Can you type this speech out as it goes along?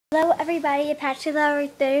Hello everybody, Apache Lover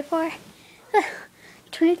 34,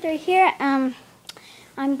 23 here. I'm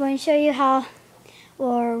going to show you how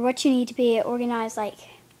or what you need to be organized like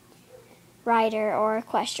rider or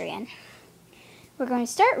equestrian. We're going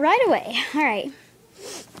to start right away. Alright.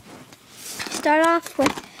 Start off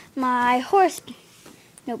with my horse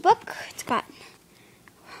notebook. It's got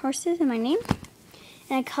horses and my name.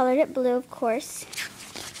 And I colored it blue, of course.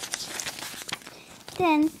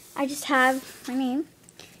 Then I just have my name.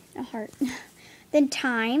 A heart. Then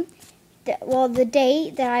time. The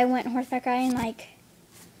date that I went horseback riding, like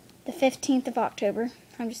the 15th of October.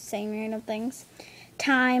 I'm just saying random things.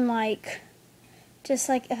 Time, like, just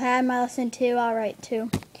like if I had my lesson 2, I'll write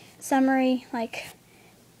 2. Summary, like,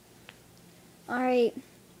 alright,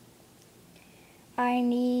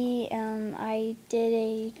 I did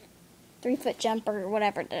a 3-foot jump or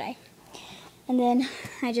whatever today. And then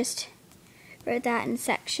I just wrote that in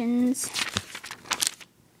sections.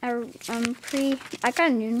 I got a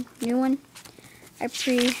new one. I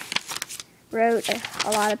wrote a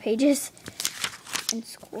lot of pages in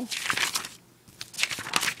school.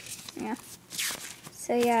 Yeah.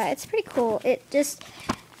 So yeah, it's pretty cool. It just,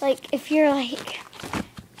 like, if you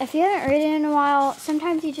haven't written in a while,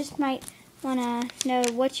 sometimes you just might want to know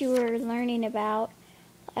what you were learning about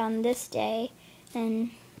on this day, and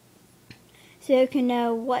so you can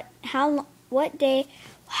know how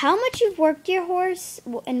much you've worked your horse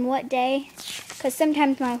and what day, because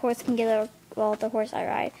sometimes my horse can get a little, well, the horse I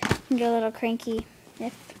ride can get a little cranky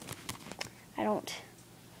if I don't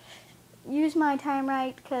use my time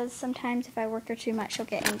right, because sometimes if I work her too much, she'll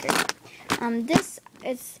get angry. This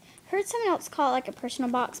is, heard someone else call it like a personal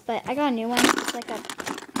box, but I got a new one. It's like a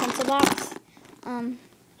pencil box. Of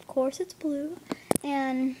course it's blue,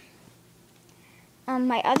 and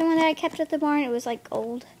my other one that I kept at the barn, it was like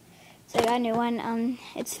old. So I got a new one.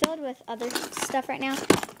 It's filled with other stuff right now,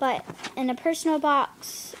 but in a personal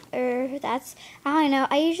box, I don't know,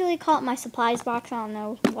 I usually call it my supplies box, I don't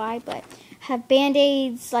know why, but I have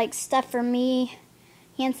Band-Aids, like stuff for me,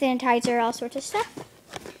 hand sanitizer, all sorts of stuff.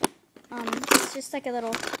 It's just like a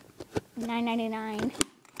little $9.99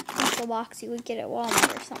 pencil box you would get at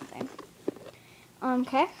Walmart or something.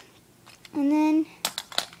 Okay, and then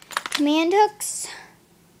command hooks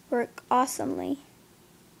work awesomely.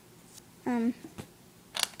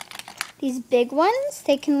 These big ones,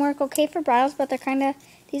 they can work okay for bridles, but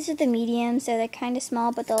these are the medium, so they're kind of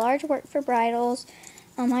small, but the large work for bridles.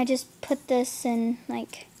 I just put this and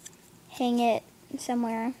like hang it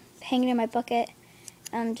somewhere, hang it in my bucket,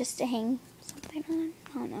 just to hang something on,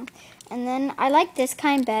 I don't know. And then I like this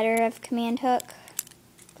kind better of command hook.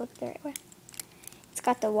 Flip the right way. It's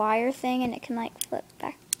got the wire thing and it can like flip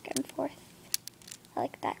back and forth. I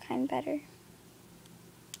like that kind better.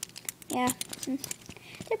 Yeah,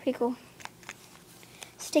 they're pretty cool.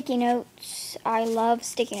 Sticky notes. I love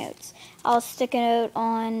sticky notes. I'll stick a note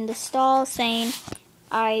on the stall saying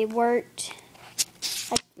I worked.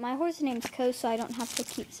 Like, my horse's name's Coast, so I don't have to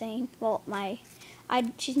keep saying. Well,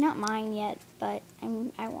 she's not mine yet, but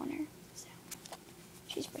I want her, so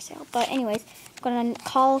she's for sale. But anyways,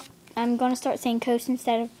 I'm gonna start saying Coast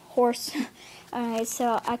instead of horse. Alright,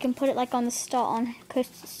 so I can put it like on the stall, on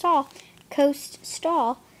Coast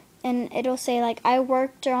stall. And it'll say like I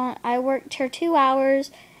worked her 2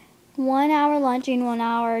 hours, 1 hour lunging, 1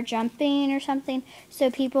 hour jumping or something,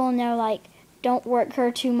 so people know like don't work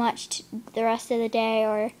her too much the rest of the day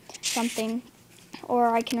or something. Or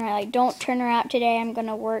I can write like don't turn her out today, I'm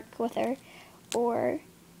gonna work with her, or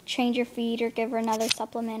change her feed or give her another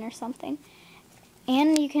supplement or something.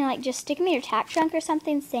 And you can like just stick them in your tack trunk or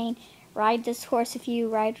something saying ride this horse if you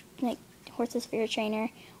ride like horses for your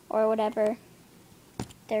trainer or whatever.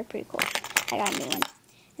 They're pretty cool. I got a new one.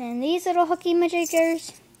 And these little hooky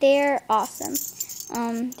majiggers, they're awesome.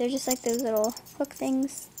 They're just like those little hook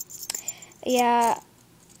things. Yeah,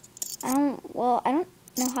 I don't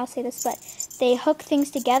know how to say this, but they hook things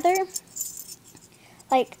together.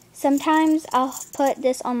 Like, sometimes I'll put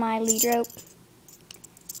this on my lead rope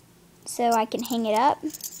so I can hang it up.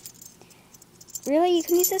 Really, you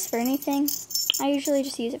can use this for anything. I usually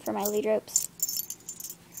just use it for my lead ropes.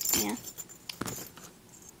 Yeah.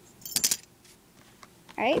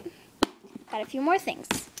 Alright, got a few more things,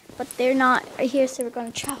 but they're not right here, so we're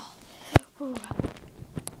going to travel. Ooh.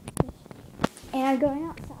 And I'm going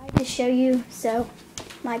outside to show you, so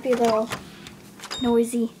might be a little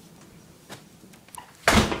noisy.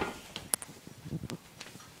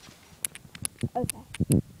 Okay.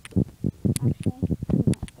 Actually,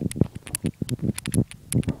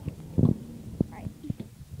 alright.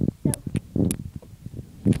 So,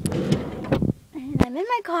 and I'm in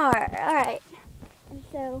my car. Alright. And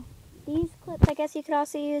so these clips, I guess you you could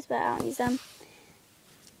also use, but I don't use them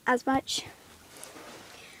as much.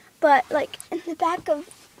 But like in the back of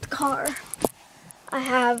the car, I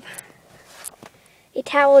have a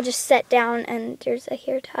towel just set down, and there's a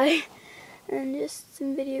hair tie and just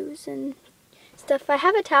some videos and stuff. I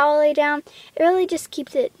have a towel lay down. It really just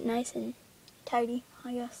keeps it nice and tidy,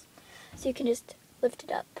 I guess. So you can just lift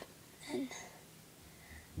it up and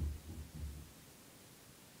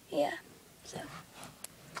yeah. So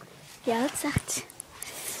yeah, that's that.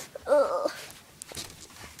 Ugh.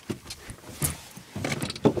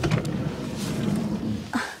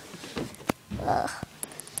 Ugh.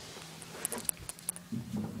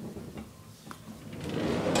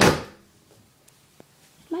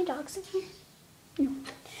 My dog's in here? No.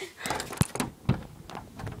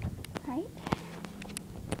 Right.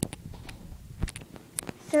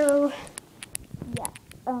 So, yeah.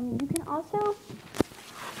 You can also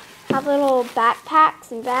have little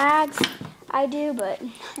backpacks and bags. I do, but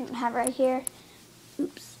I don't have right here.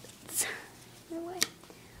 Oops. It's in the way.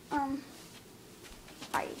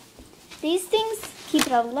 Right. These things keep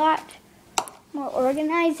it a lot more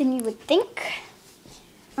organized than you would think.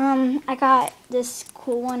 I got this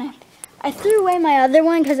cool one. I threw away my other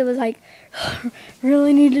one because it was like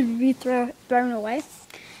really needed to be thrown away.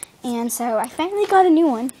 And so I finally got a new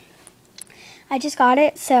one. I just got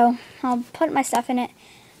it, so I'll put my stuff in it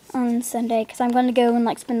on Sunday because I'm going to go and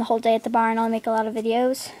like spend the whole day at the barn. I'll make a lot of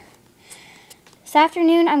videos. This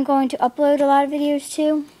afternoon I'm going to upload a lot of videos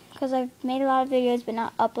too because I've made a lot of videos but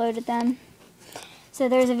not uploaded them. So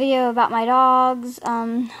there's a video about my dogs,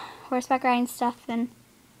 horseback riding stuff, and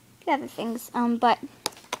other things. But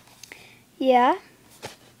yeah,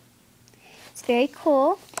 it's very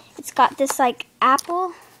cool. It's got this like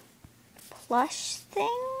Apple plush thing.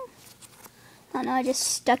 I don't know, I just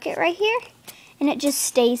stuck it right here and it just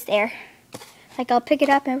stays there. Like I'll pick it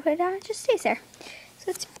up and put it down, it just stays there.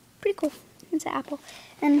 So it's pretty cool. It's an Apple.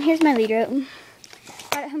 And here's my lead rope.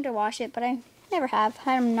 I got it home to wash it, but I never have.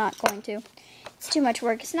 I'm not going to. It's too much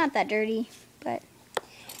work. It's not that dirty, but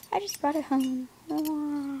I just brought it home.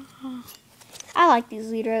 I like these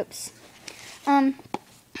lead ropes. And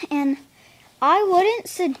I wouldn't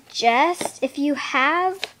suggest, if you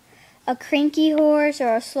have a cranky horse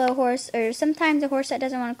or a slow horse, or sometimes a horse that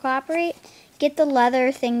doesn't want to cooperate, get the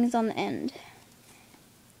leather things on the end.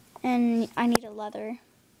 And I need a leather,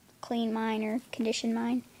 clean mine or condition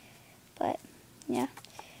mine. But yeah,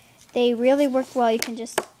 they really work well. You can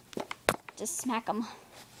just smack them.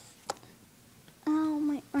 Oh,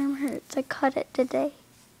 my arm hurts. I cut it today.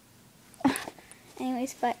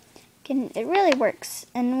 Anyways, but it really works.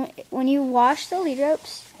 And when you wash the lead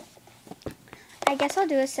ropes, I guess I'll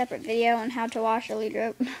do a separate video on how to wash a lead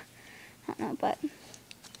rope. I don't know, but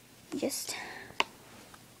just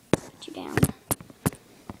put you down.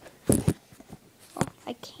 Well,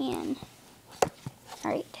 I can.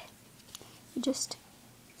 Alright. You just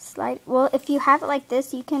slide. Well, if you have it like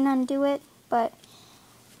this, you can undo it, but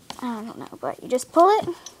I don't know, but you just pull it,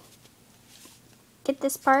 get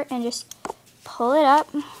this part, and just pull it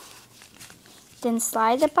up, then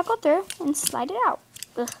slide the buckle through, and slide it out.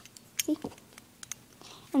 Ugh. See?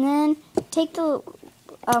 And then take the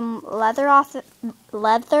leather off. It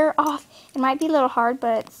might be a little hard,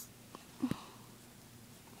 but it's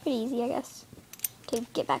pretty easy, I guess, to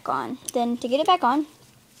get back on. Then to get it back on,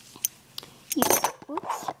 you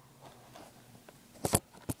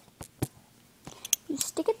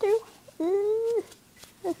stick it through.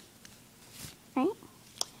 Right?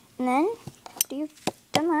 And then, after you've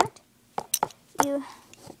done that, you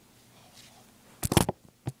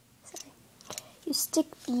stick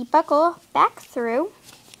the buckle back through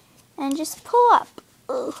and just pull up.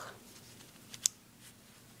 Ugh.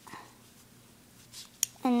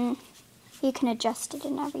 And you can adjust it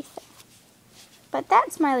and everything. But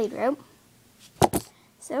that's my lead rope.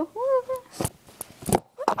 So,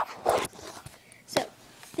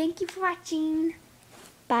 thank you for watching.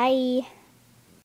 Bye.